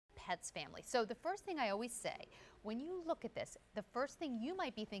Pets family. So the first thing I always say, when you look at this, the first thing you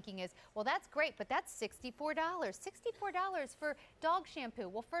might be thinking is, well, that's great, but that's $64. $64 for dog shampoo.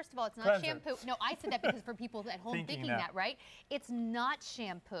 Well, first of all, it's not shampoo. No, I said that because for people at home thinking that, right? It's not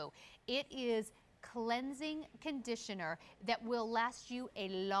shampoo. It is cleansing conditioner that will last you a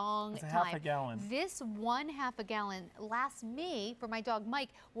long time. Half a gallon. This 1/2 gallon lasts me, for my dog Mike,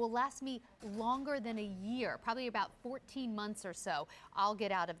 will last me longer than a year, probably about 14 months or so I'll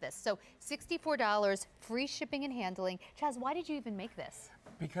get out of this. So $64, free shipping and handling. Chaz, why did you even make this?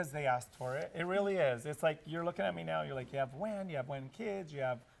 Because they asked for it. It really is. It's like you're looking at me now, you're like, you have WEN, you have WEN Kids, you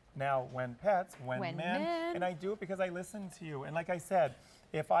have now WEN Pets, WEN Men. And I do it because I listen to you. And like I said,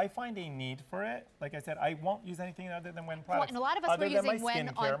 if I find a need for it, like I said, I won't use anything other than WEN products. Well, and a lot of us were using WEN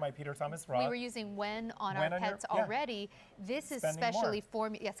on my Peter Thomas Roth. We were using WEN on our pets already. This is specially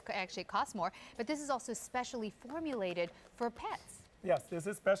formulated. Yes, actually it costs more, but this is also specially formulated for pets. Yes, this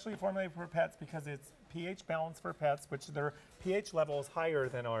is specially formulated for pets because it's pH balanced for pets, which their pH level is higher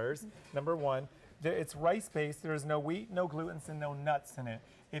than ours, number one. It's rice-based. There's no wheat, no gluten, and no nuts in it.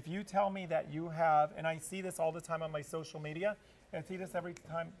 If you tell me that you have, and I see this all the time on my social media, I see this every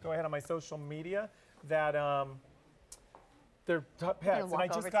time, go ahead on my social media, that they're pets. And I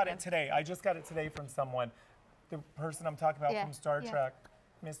just got it today. I just got it today from someone. The person I'm talking about from Star Trek,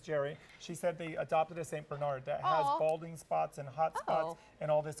 Miss Jerry, she said they adopted a St. Bernard that has balding spots and hot spots and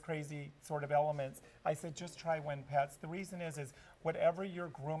all this crazy sort of elements. I said, just try WEN Pets. The reason is whatever you're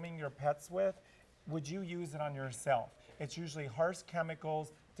grooming your pets with, would you use it on yourself? It's usually harsh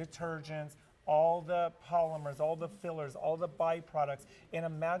chemicals, detergents, all the polymers, all the fillers, all the byproducts, and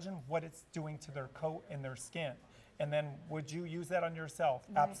imagine what it's doing to their coat and their skin. And then would you use that on yourself?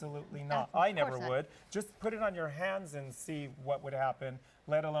 Right. Absolutely not. I never would. Just put it on your hands and see what would happen,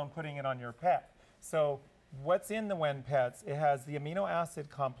 let alone putting it on your pet. So what's in the WEN Pets? It has the amino acid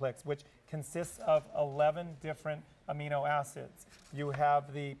complex, which consists of 11 different amino acids. You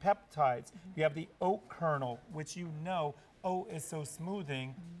have the peptides. You have the oat kernel, which you know oat is so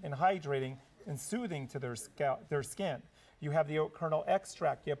smoothing and hydrating and soothing to their skin. You have the oat kernel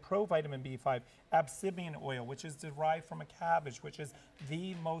extract. You have provitamin B5, absimian oil, which is derived from a cabbage, which is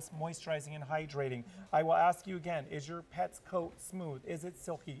the most moisturizing and hydrating. I will ask you again, is your pet's coat smooth? Is it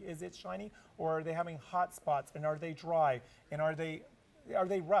silky? Is it shiny? Or are they having hot spots? And are they dry? And are they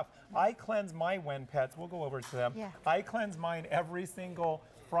rough? I cleanse my WEN Pets. We'll go over to them. Yeah. I cleanse mine every single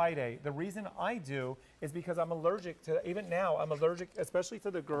Friday. The reason I do is because I'm allergic to, even now, I'm allergic, especially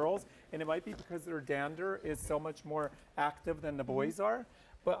to the girls, and it might be because their dander is so much more active than the boys are,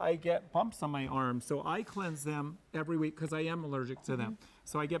 but I get bumps on my arms. So I cleanse them every week because I am allergic to them.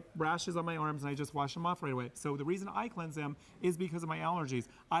 So I get rashes on my arms and I just wash them off right away. So the reason I cleanse them is because of my allergies.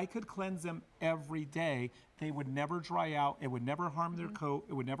 I could cleanse them every day. They would never dry out. It would never harm their coat.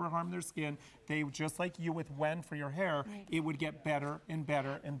 It would never harm their skin. They, just like you with WEN for your hair, it would get better and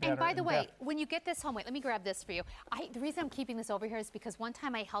better and better. And by the way, when you get this home, wait, let me grab this for you. The reason I'm keeping this over here is because one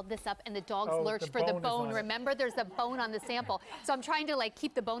time I held this up and the dogs lurched for the bone. Remember, there's a bone on the sample. So I'm trying to like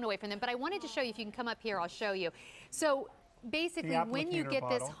keep the bone away from them. But I wanted to show you, if you can come up here, I'll show you. So basically, when you get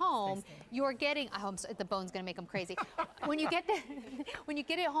this home, you're getting, the bone's gonna make them crazy. when you get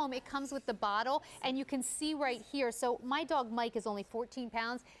it home, it comes with the bottle, and you can see right here. So my dog Mike is only 14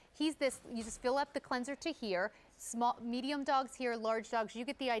 pounds. He's this, you just fill up the cleanser to here. Small, medium dogs here, large dogs, you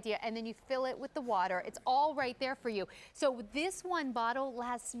get the idea, and then you fill it with the water. It's all right there for you. So this one bottle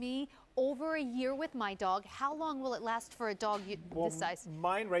lasts me over a year with my dog. How long will it last for a dog this size?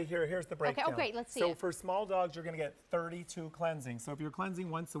 Mine right here, here's the breakdown. Okay, great, let's see So for small dogs, you're gonna get 32 cleansings. So if you're cleansing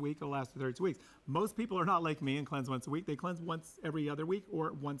once a week, it'll last for 32 weeks. Most people are not like me and cleanse once a week. They cleanse once every other week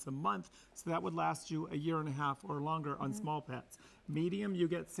or once a month. So that would last you a year and a half or longer on small pets. Medium, you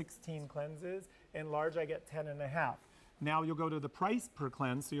get 16 cleanses, and large, I get 10 and a half. Now you'll go to the price per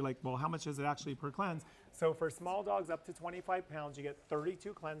cleanse, so you're like, well, how much is it actually per cleanse? So for small dogs up to 25 pounds, you get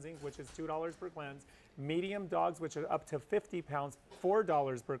 32 cleansings, which is $2 per cleanse. Medium dogs, which are up to 50 pounds,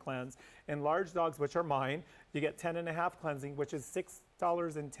 $4 per cleanse. And large dogs, which are mine, you get 10 and a half cleansing, which is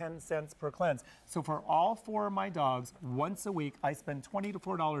 $6.10 per cleanse. So for all 4 of my dogs, once a week, I spend $20 to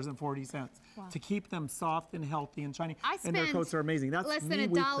 $4.40 to keep them soft and healthy and shiny. And their coats are amazing. That's less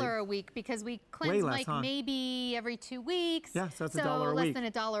than $1 a week because we cleanse Mike maybe every 2 weeks. Yes, that's $1 a week. So less than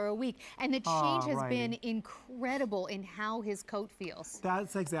 $1 a week. And the change has been incredible in how his coat feels.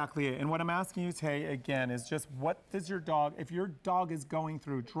 That's exactly it. And what I'm asking you today, again, is just what does your dog, if your dog is going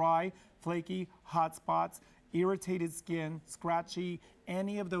through dry, flaky, hot spots, irritated skin, scratchy,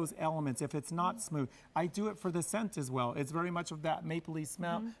 any of those elements, if it's not smooth. I do it for the scent as well. It's very much of that mapley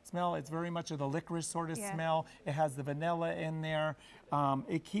smell. It's very much of the licorice sort of smell. It has the vanilla in there.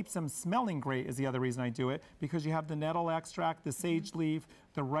 It keeps them smelling great is the other reason I do it, because you have the nettle extract, the sage leaf,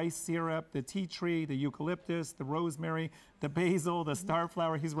 the rice syrup, the tea tree, the eucalyptus, the rosemary, the basil, the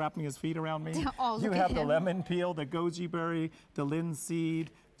starflower. He's wrapping his feet around me. You have the lemon peel, the goji berry, the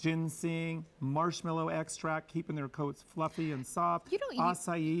linseed, ginseng, marshmallow extract, keeping their coats fluffy and soft,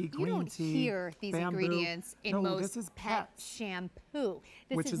 acai, green tea, You don't hear these bamboo. ingredients in most this is pet shampoo.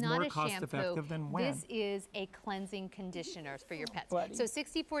 This which is not more a cost shampoo. effective than WEN. This is a cleansing conditioner for your pets. Buddy. So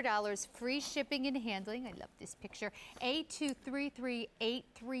 $64, free shipping and handling. I love this picture.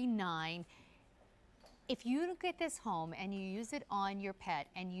 A233839. If you get this home and you use it on your pet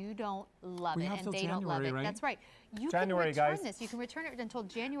and you don't love it and they don't love it, right? That's right. You January, can return guys. this. You can return it until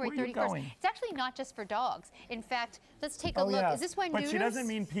January Where are you 31st. going? It's actually not just for dogs. In fact, let's take a look. Yeah. Is this WEN But Neuters? she doesn't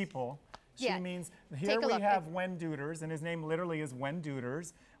mean people. She means, here we have WEN Neuters, and his name literally is WEN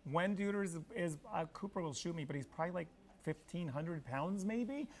Neuters. WEN Neuters is, Cooper will shoot me, but he's probably like 1,500 pounds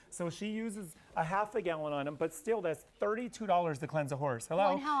maybe. So she uses a half a gallon on him, but still that's $32 to cleanse a horse. Hello?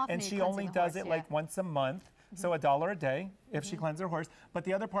 Well, and how often and are you she cleansing only a does horse? it like once a month. So $1 a day if she cleanses her horse. But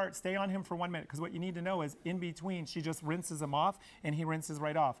the other part, stay on him for 1 minute, because what you need to know is in between, she just rinses him off and he rinses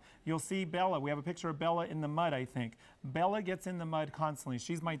right off. You'll see Bella. We have a picture of Bella in the mud, I think. Bella gets in the mud constantly.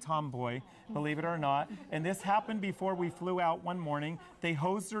 She's my tomboy, believe it or not. And this happened before we flew out one morning. They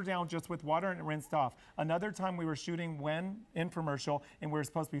hosed her down just with water and it rinsed off. Another time we were shooting WEN infomercial and we were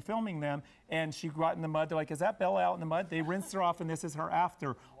supposed to be filming them, and she got in the mud. They're like, is that Bella out in the mud? They rinsed her off, and this is her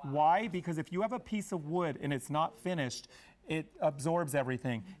after. Why? Because if you have a piece of wood and it's not finished, it absorbs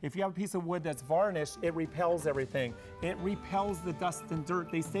everything. If you have a piece of wood that's varnished, it repels everything. It repels the dust and dirt.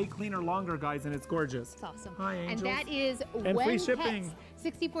 They stay cleaner longer, guys, and it's gorgeous. It's awesome. Hi, angels. And that is and WEN free shipping. Pets.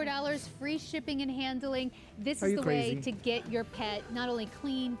 $64, free shipping and handling. This Are is you the crazy? way to get your pet not only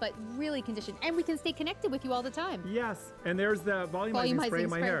clean, but really conditioned. And we can stay connected with you all the time. Yes, and there's the volumizing spray in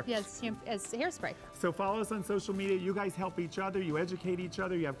my hair. Yes, as hairspray. So follow us on social media. You guys help each other. You educate each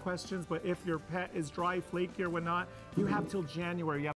other. You have questions. But if your pet is dry, flaky, or whatnot, you have till January. You have